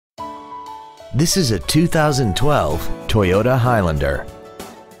This is a 2012 Toyota Highlander.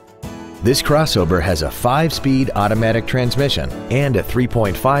 This crossover has a 5-speed automatic transmission and a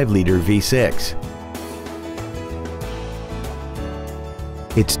 3.5-liter V6.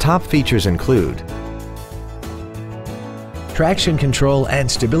 Its top features include traction control and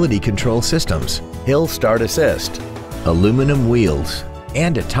stability control systems, hill start assist, aluminum wheels,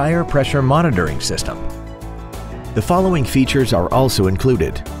 and a tire pressure monitoring system. The following features are also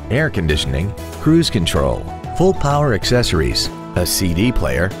included: air conditioning, cruise control, full power accessories, a CD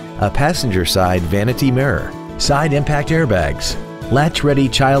player, a passenger side vanity mirror, side impact airbags, latch-ready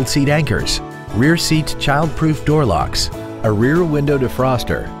child seat anchors, rear seat child-proof door locks, a rear window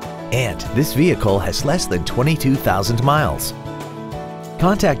defroster, and this vehicle has less than 22,000 miles.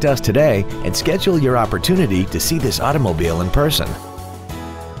 Contact us today and schedule your opportunity to see this automobile in person.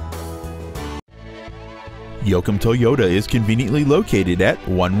 Yoakum Toyota is conveniently located at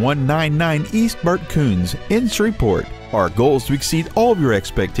 1199 East Bert Coons in Shreveport. Our goal is to exceed all of your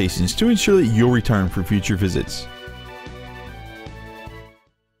expectations to ensure that you'll return for future visits.